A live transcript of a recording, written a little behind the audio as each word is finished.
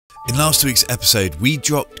In last week's episode, we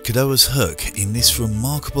dropped Cadoa's hook in this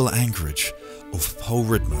remarkable anchorage of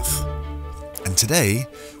Polridmouth. And today,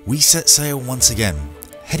 we set sail once again,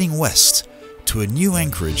 heading west to a new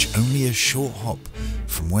anchorage only a short hop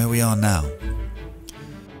from where we are now.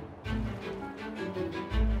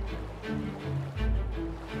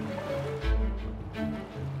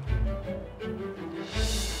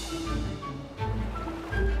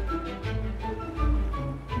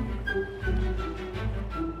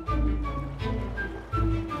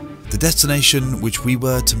 The destination which we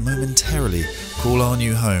were to momentarily call our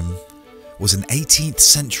new home was an 18th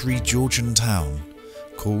century Georgian town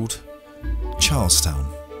called Charlestown.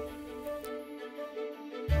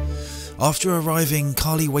 After arriving,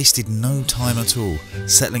 Carly wasted no time at all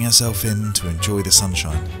settling herself in to enjoy the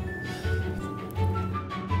sunshine.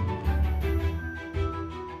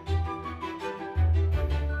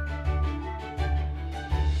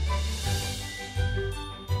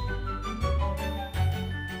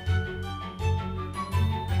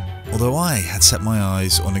 Although I had set my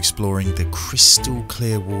eyes on exploring the crystal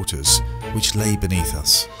clear waters which lay beneath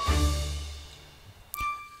us.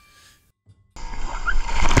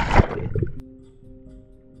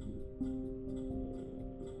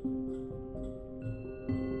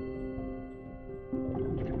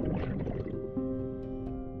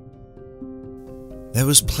 There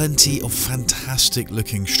was plenty of fantastic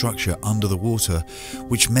looking structure under the water,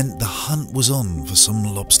 which meant the hunt was on for some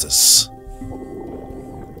lobsters.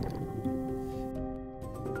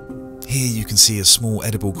 Here you can see a small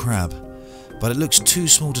edible crab, but it looks too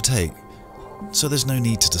small to take, so there's no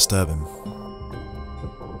need to disturb him.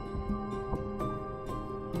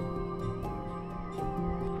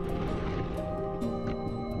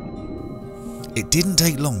 It didn't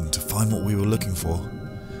take long to find what we were looking for.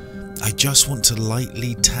 I just want to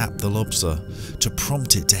lightly tap the lobster to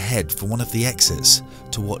prompt it to head for one of the exits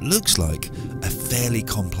to what looks like a fairly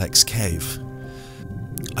complex cave.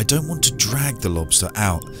 I don't want to drag the lobster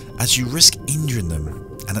out as you risk injuring them,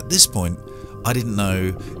 and at this point I didn't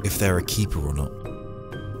know if they're a keeper or not.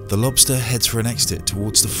 The lobster heads for an exit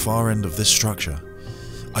towards the far end of this structure.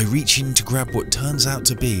 I reach in to grab what turns out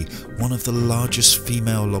to be one of the largest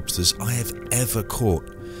female lobsters I have ever caught,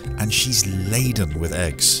 and she's laden with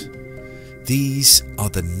eggs. These are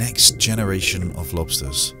the next generation of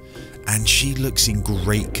lobsters, and she looks in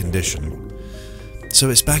great condition. So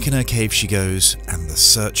it's back in her cave she goes, and the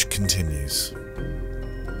search continues.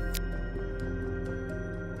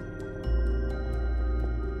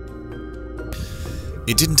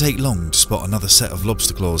 It didn't take long to spot another set of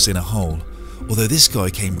lobster claws in a hole, although this guy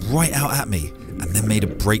came right out at me and then made a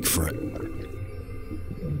break for it.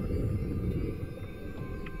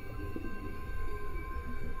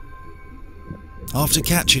 After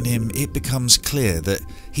catching him, it becomes clear that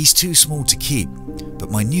he's too small to keep,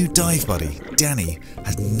 but my new dive buddy, Danny,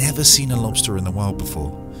 had never seen a lobster in the wild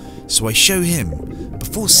before, so I show him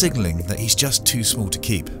before signalling that he's just too small to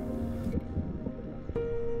keep.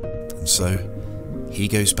 And so, he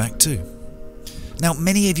goes back too. Now,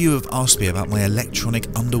 many of you have asked me about my electronic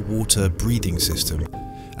underwater breathing system,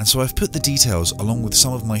 and so I've put the details along with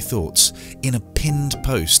some of my thoughts in a pinned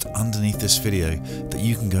post underneath this video that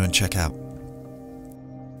you can go and check out.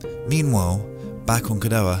 Meanwhile, back on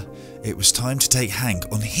Cadoa, it was time to take Hank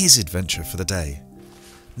on his adventure for the day.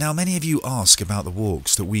 Now, many of you ask about the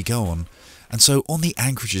walks that we go on, and so on the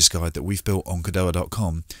anchorages guide that we've built on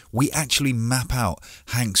Cadoa.com, we actually map out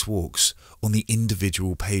Hank's walks on the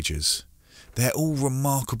individual pages. They're all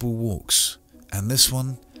remarkable walks, and this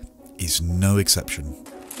one is no exception.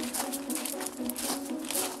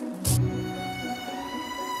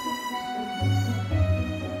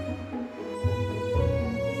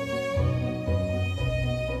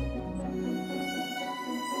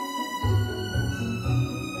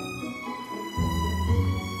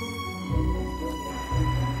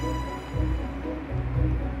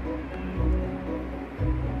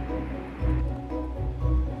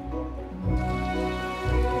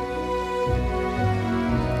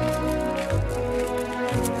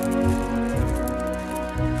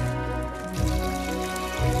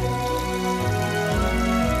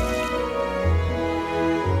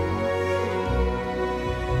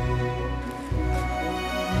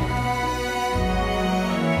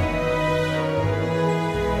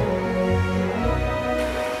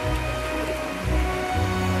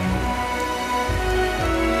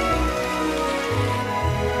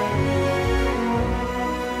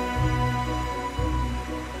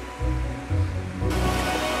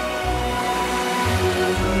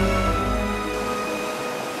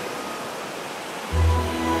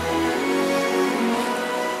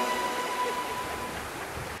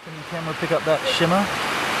 camera pick up that shimmer?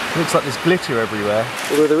 Looks like there's glitter everywhere.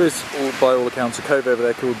 Although there is, by all accounts, a cove over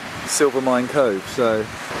there called Silver Mine Cove. So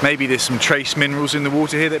maybe there's some trace minerals in the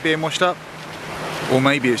water here that are being washed up. Or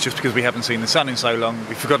maybe it's just because we haven't seen the sun in so long,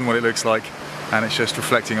 we've forgotten what it looks like, and it's just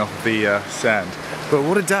reflecting off of the sand. But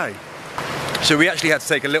what a day. So we actually had to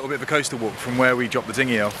take a little bit of a coastal walk from where we dropped the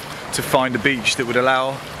dinghy off to find a beach that would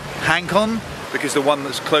allow Hank on, because the one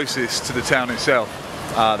that's closest to the town itself,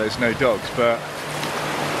 there's no dogs, but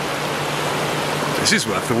this is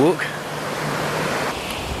worth the walk.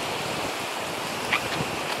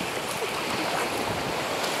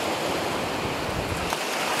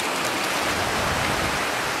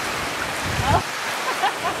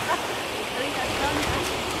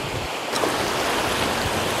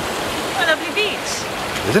 What a lovely beach.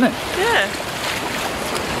 Isn't it? Yeah.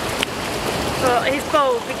 Well, his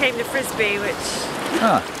bowl became the frisbee, which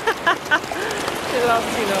didn't last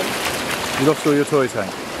too long. You lost all your toys,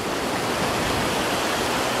 Hank.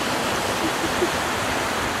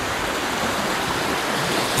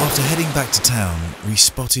 After heading back to town, we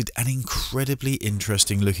spotted an incredibly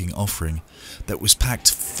interesting looking offering that was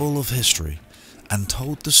packed full of history and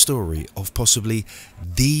told the story of possibly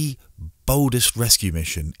the boldest rescue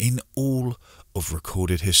mission in all of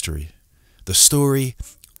recorded history. The story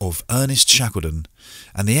of Ernest Shackleton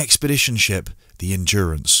and the expedition ship the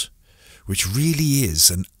Endurance, which really is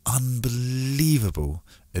an unbelievable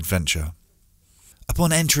adventure.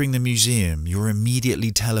 Upon entering the museum, you're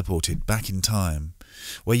immediately teleported back in time,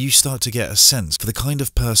 where you start to get a sense for the kind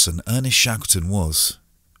of person Ernest Shackleton was,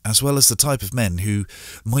 as well as the type of men who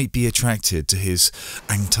might be attracted to his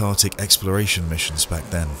Antarctic exploration missions back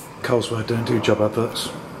then. Carlsberg don't do job adverts,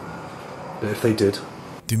 but if they did.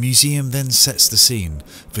 The museum then sets the scene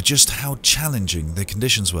for just how challenging the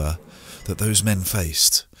conditions were that those men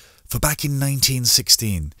faced. For back in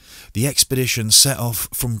 1916, the expedition set off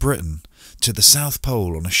from Britain to the South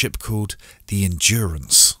Pole on a ship called the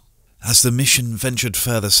Endurance. As the mission ventured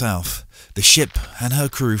further south, the ship and her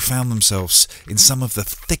crew found themselves in some of the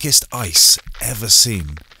thickest ice ever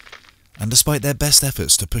seen. And despite their best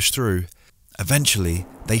efforts to push through, eventually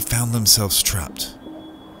they found themselves trapped.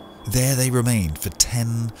 There they remained for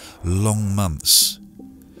 10 long months,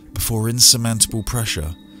 before insurmountable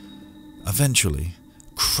pressure eventually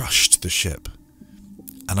crushed the ship,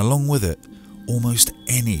 and along with it, almost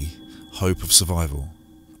any hope of survival.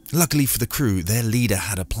 Luckily for the crew, their leader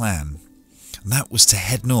had a plan, and that was to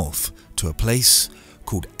head north to a place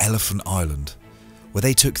called Elephant Island, where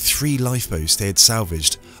they took 3 lifeboats they had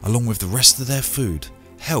salvaged along with the rest of their food,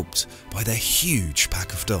 helped by their huge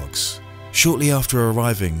pack of dogs. Shortly after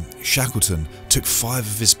arriving, Shackleton took 5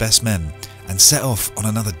 of his best men and set off on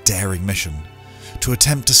another daring mission to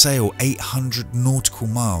attempt to sail 800 nautical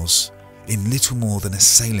miles in little more than a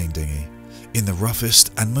sailing dinghy in the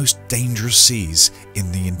roughest and most dangerous seas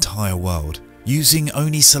in the entire world. Using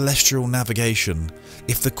only celestial navigation,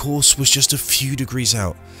 if the course was just a few degrees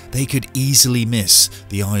out, they could easily miss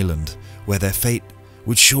the island where their fate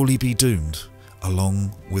would surely be doomed,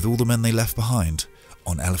 along with all the men they left behind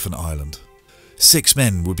on Elephant Island. 6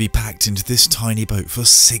 men would be packed into this tiny boat for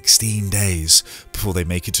 16 days before they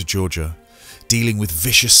make it to Georgia, dealing with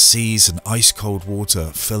vicious seas and ice-cold water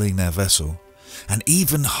filling their vessel, and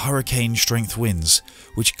even hurricane-strength winds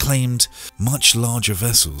which claimed much larger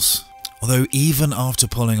vessels. Although even after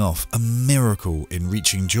pulling off a miracle in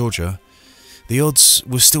reaching Georgia, the odds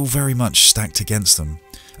were still very much stacked against them,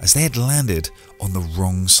 as they had landed on the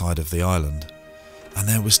wrong side of the island, and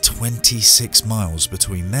there was 26 miles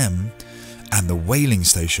between them and the whaling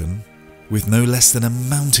station, with no less than a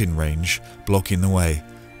mountain range blocking the way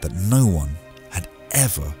that no one had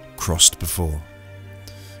ever crossed before.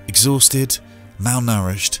 Exhausted,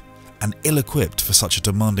 malnourished, and ill-equipped for such a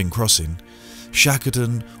demanding crossing,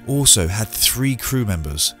 Shackleton also had 3 crew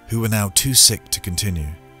members who were now too sick to continue,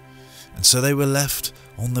 and so they were left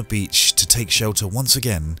on the beach to take shelter once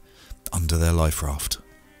again under their life raft.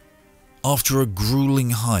 After a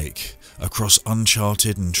grueling hike across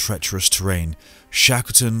uncharted and treacherous terrain,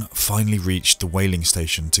 Shackleton finally reached the whaling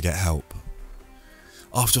station to get help.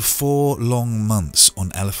 After 4 long months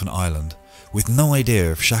on Elephant Island, with no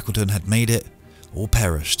idea if Shackleton had made it or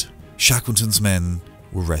perished, Shackleton's men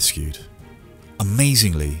were rescued.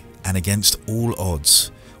 Amazingly, and against all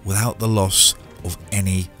odds, without the loss of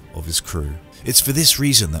any of his crew. It's for this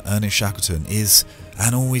reason that Ernest Shackleton is,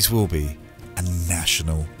 and always will be, a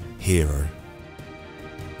national hero.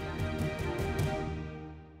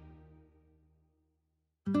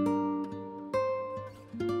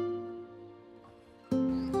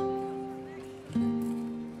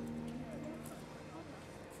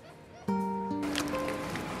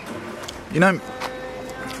 You know,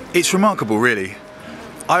 it's remarkable really.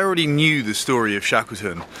 I already knew the story of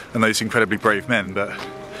Shackleton and those incredibly brave men, but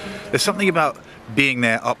there's something about being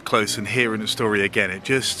there up close and hearing the story again. It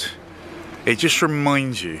just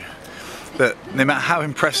reminds you that no matter how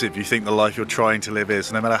impressive you think the life you're trying to live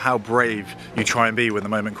is, no matter how brave you try and be when the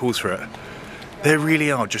moment calls for it, there really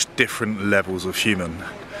are just different levels of human.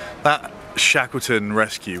 That Shackleton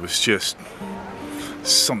rescue was just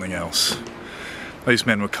something else. Those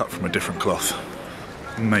men were cut from a different cloth.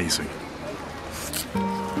 Amazing.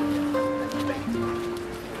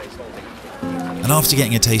 And after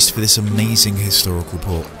getting a taste for this amazing historical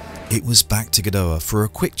port, it was back to Godoa for a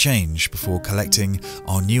quick change before collecting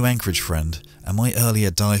our new anchorage friend and my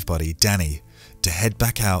earlier dive buddy Danny to head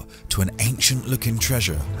back out to an ancient looking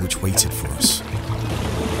treasure which waited for us.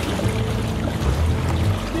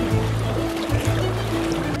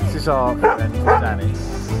 This is our friend Danny.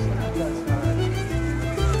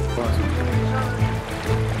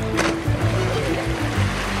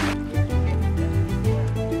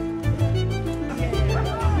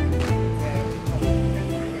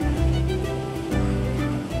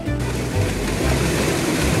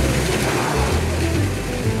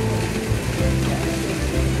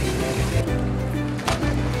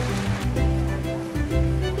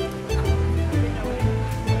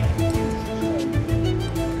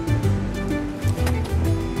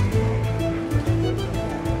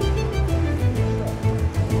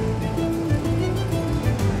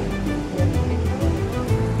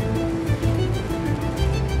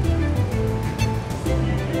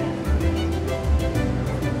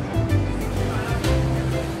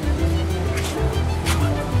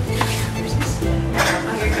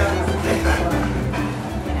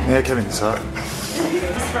 Yeah, Kevin, sir.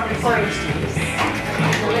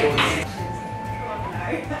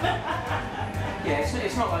 Yeah,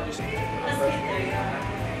 it's not like just...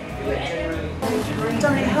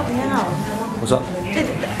 Dominic, help me out. What's up?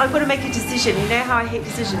 I've got to make a decision. You know how I hate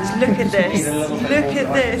decisions. Look at this. Look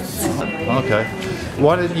at this. Okay.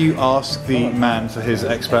 Why don't you ask the man for his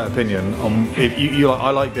expert opinion on if you like, I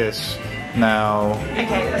like this. Now,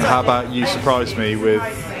 Okay. how about you surprise me with...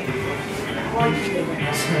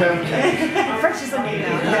 Fresh as a new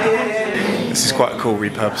now. This is quite a cool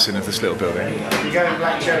repurposing of this little building. You go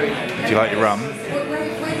black cherry. Do you like your rum?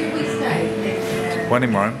 Where did we stay? When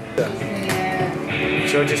in Rome?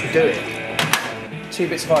 Shall I just do it? 2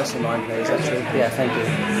 bits of ice in mine, please, actually. Yeah, thank you.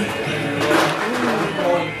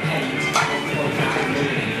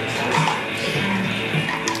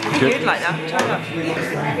 Good like that. Try that.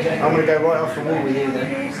 I'm going to go right off the wall with you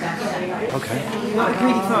then. Okay. Like a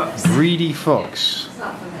greedy fox. Greedy fox.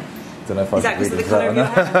 Don't know if Is that because of the colour of your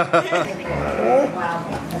hair?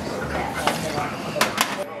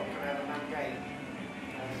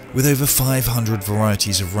 With over 500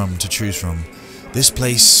 varieties of rum to choose from, this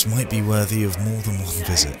place might be worthy of more than one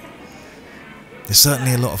visit. There's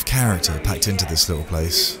certainly a lot of character packed into this little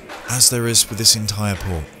place, as there is with this entire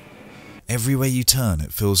port. Everywhere you turn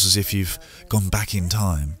it feels as if you've gone back in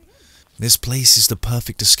time. This place is the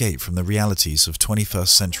perfect escape from the realities of 21st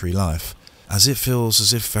century life, as it feels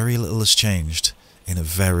as if very little has changed in a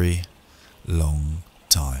very long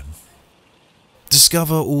time.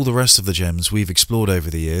 Discover all the rest of the gems we've explored over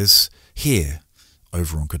the years here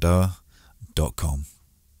over on Godoa.com.